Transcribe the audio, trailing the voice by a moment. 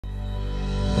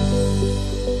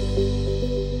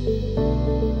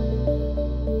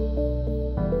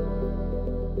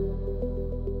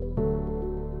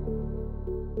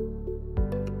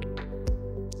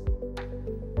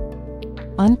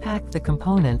Unpack the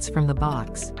components from the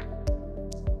box.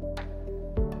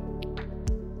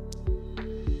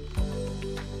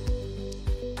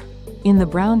 In the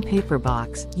brown paper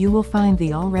box, you will find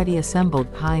the already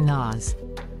assembled Pi-NAS.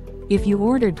 If you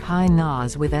ordered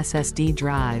Pi-NAS with SSD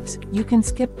drives, you can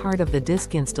skip part of the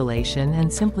disk installation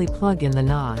and simply plug in the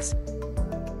NAS.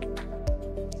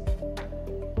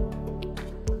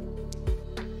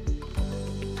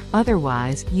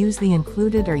 Otherwise, use the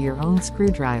included or your own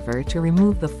screwdriver to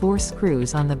remove the 4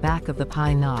 screws on the back of the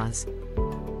Pi-NAS.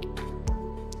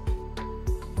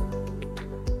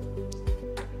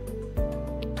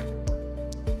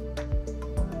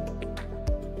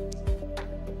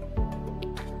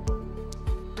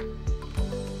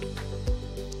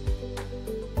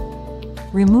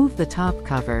 Remove the top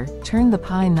cover, turn the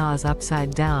Pi-NAS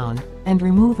upside down, and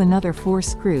remove another 4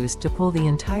 screws to pull the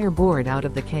entire board out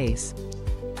of the case.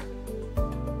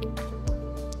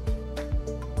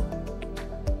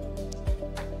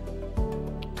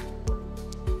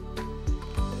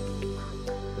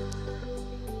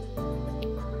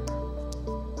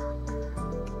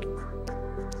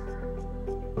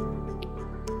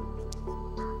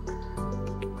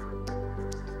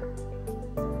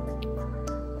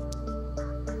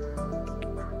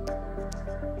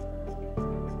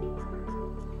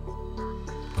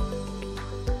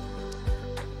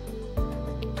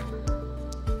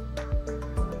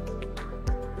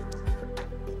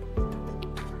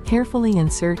 Carefully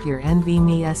insert your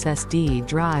NVMe SSD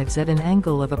drives at an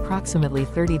angle of approximately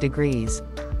 30 degrees.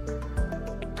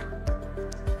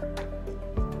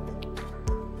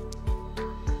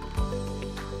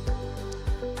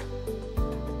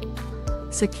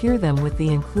 Secure them with the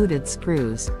included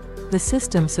screws. The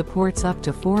system supports up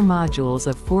to 4 modules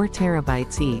of 4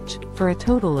 TB each, for a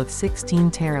total of 16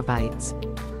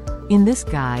 TB. In this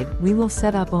guide, we will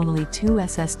set up only 2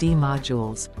 SSD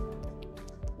modules.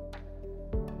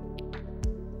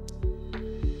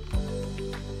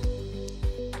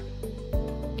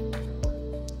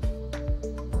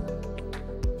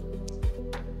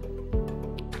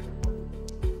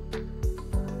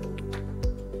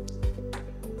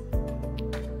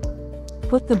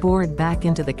 Put the board back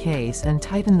into the case and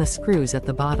tighten the screws at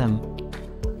the bottom.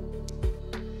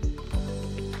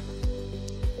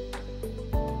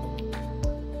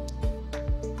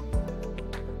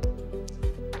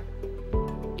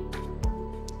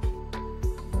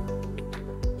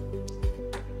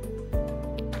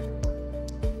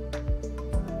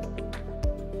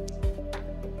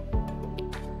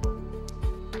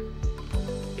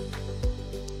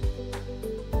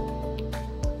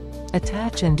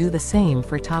 Attach and do the same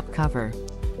for top cover.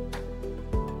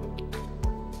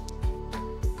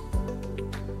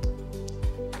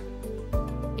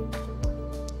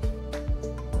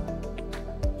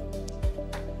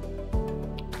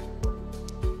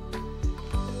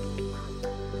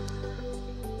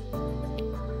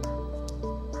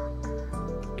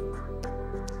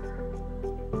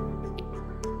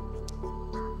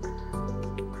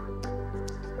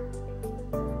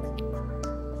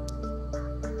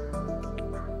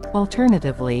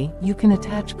 Alternatively, you can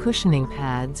attach cushioning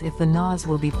pads if the NAS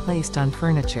will be placed on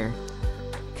furniture.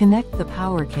 Connect the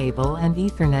power cable and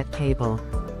Ethernet cable.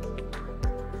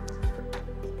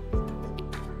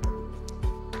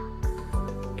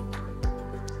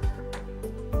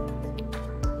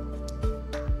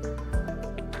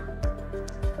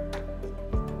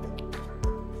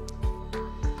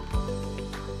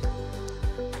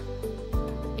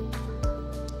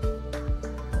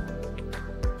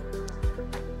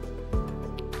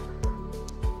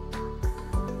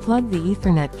 Plug the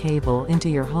Ethernet cable into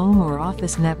your home or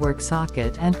office network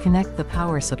socket and connect the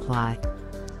power supply.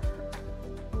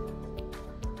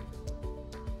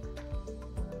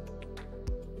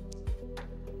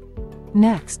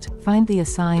 Next, find the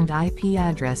assigned IP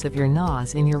address of your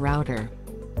NAS in your router.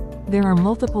 There are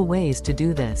multiple ways to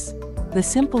do this. The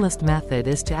simplest method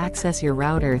is to access your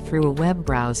router through a web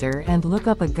browser and look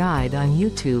up a guide on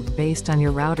YouTube based on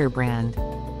your router brand.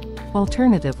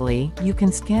 Alternatively, you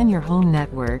can scan your home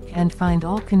network and find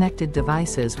all connected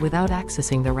devices without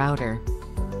accessing the router.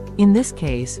 In this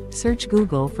case, search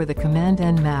Google for the command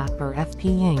nmap or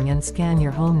fping and scan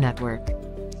your home network.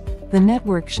 The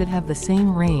network should have the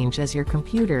same range as your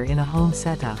computer in a home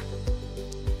setup.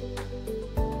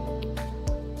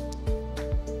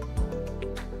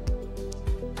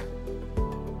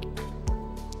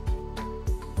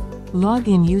 Log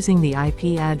in using the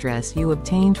IP address you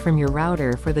obtained from your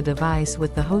router for the device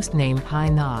with the hostname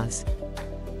Pi-NAS.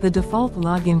 The default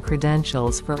login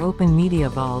credentials for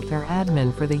OpenMediaVault are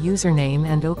admin for the username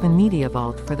and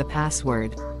OpenMediaVault for the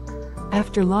password.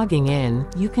 After logging in,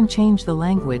 you can change the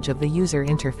language of the user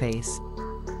interface.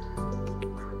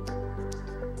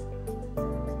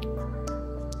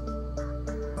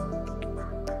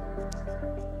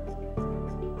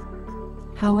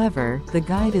 However, the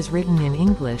guide is written in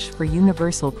English for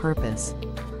universal purpose.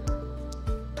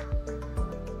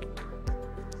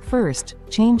 First,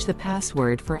 change the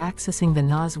password for accessing the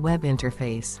NAS web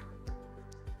interface.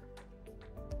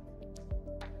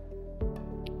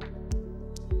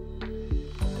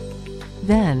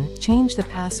 Then, change the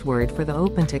password for the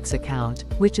OpenTix account,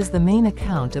 which is the main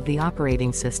account of the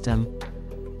operating system.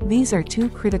 These are two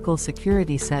critical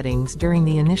security settings during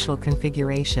the initial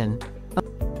configuration.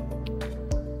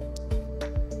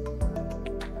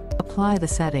 Apply the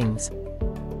settings.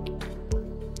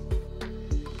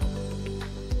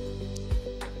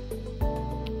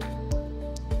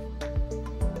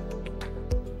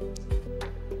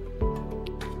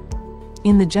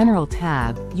 In the General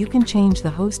tab, you can change the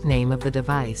host name of the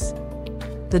device.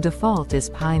 The default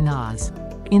is Pi-NAS.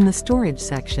 In the Storage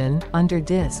section, under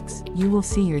Disks, you will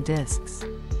see your disks.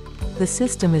 The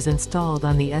system is installed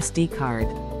on the SD card.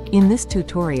 In this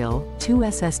tutorial, 2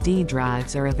 SSD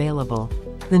drives are available.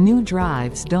 The new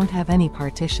drives don't have any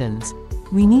partitions.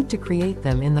 We need to create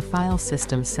them in the File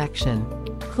Systems section.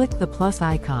 Click the plus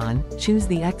icon, choose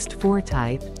the ext4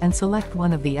 type, and select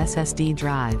one of the SSD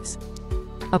drives.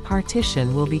 A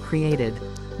partition will be created.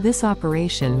 This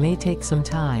operation may take some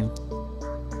time.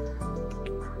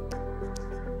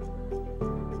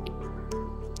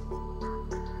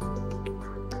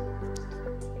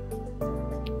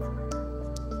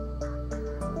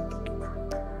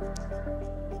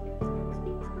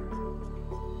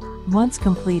 Once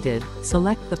completed,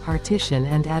 select the partition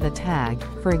and add a tag,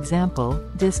 for example,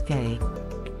 Disk A.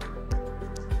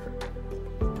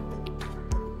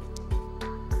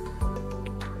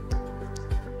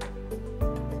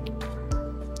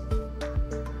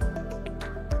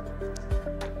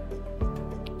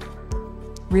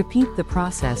 Repeat the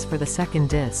process for the second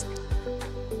disk.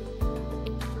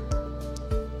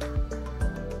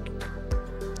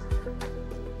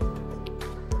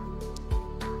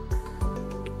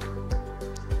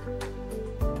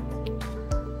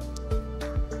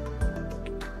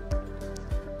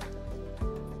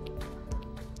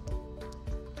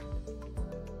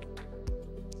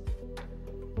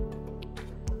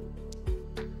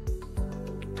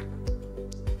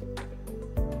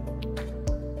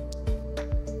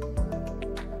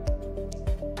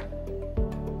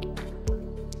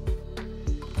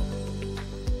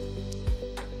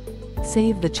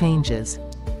 Save the changes.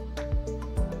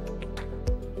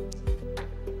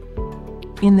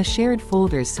 In the Shared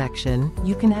Folders section,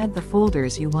 you can add the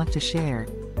folders you want to share.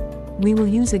 We will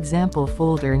use example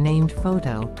folder named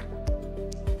Photo.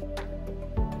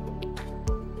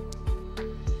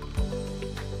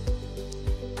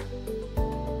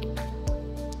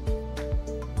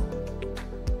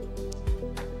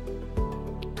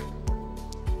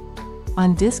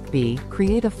 On Disk B,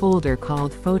 create a folder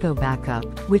called Photo Backup,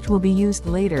 which will be used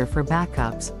later for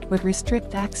backups, but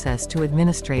restrict access to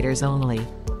administrators only.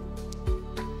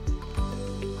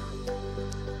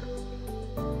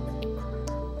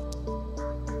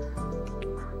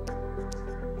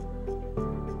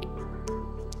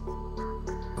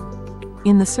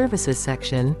 In the Services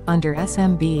section, under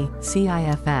SMB,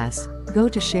 CIFS, go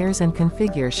to Shares and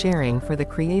configure sharing for the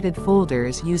created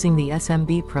folders using the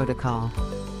SMB protocol.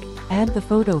 Add the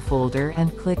photo folder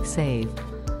and click Save.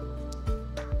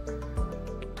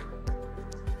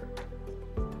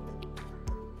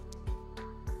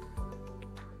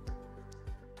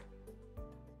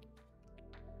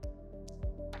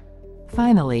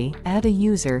 Finally, add a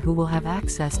user who will have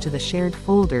access to the shared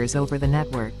folders over the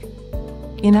network.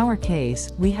 In our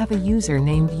case, we have a user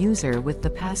named User with the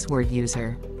password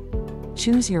User.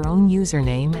 Choose your own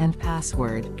username and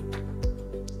password.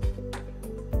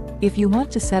 If you want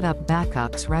to set up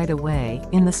backups right away,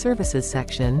 in the Services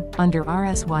section, under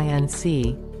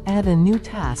Rsync, add a new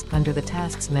task under the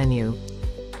Tasks menu.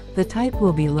 The type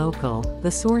will be local, the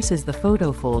source is the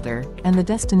photo folder, and the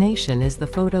destination is the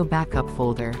photo backup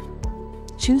folder.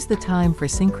 Choose the time for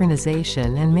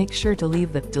synchronization and make sure to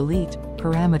leave the Delete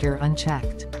parameter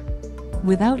unchecked.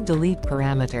 Without delete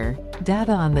parameter,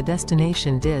 data on the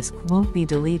destination disk won't be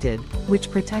deleted,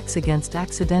 which protects against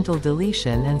accidental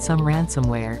deletion and some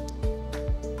ransomware.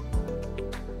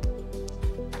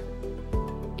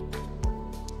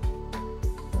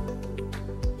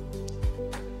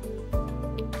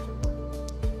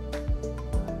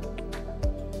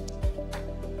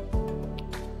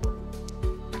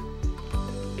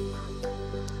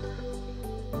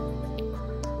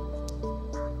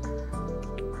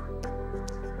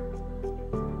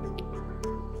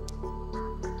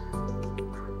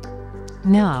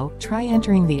 Now, try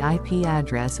entering the IP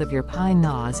address of your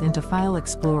Pi-NAS into File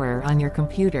Explorer on your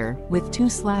computer, with 2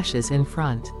 slashes in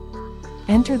front.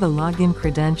 Enter the login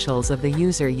credentials of the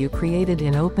user you created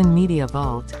in Open Media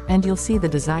Vault, and you'll see the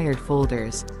desired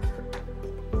folders.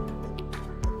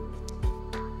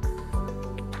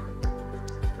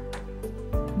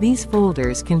 These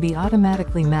folders can be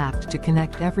automatically mapped to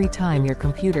connect every time your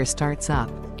computer starts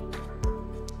up.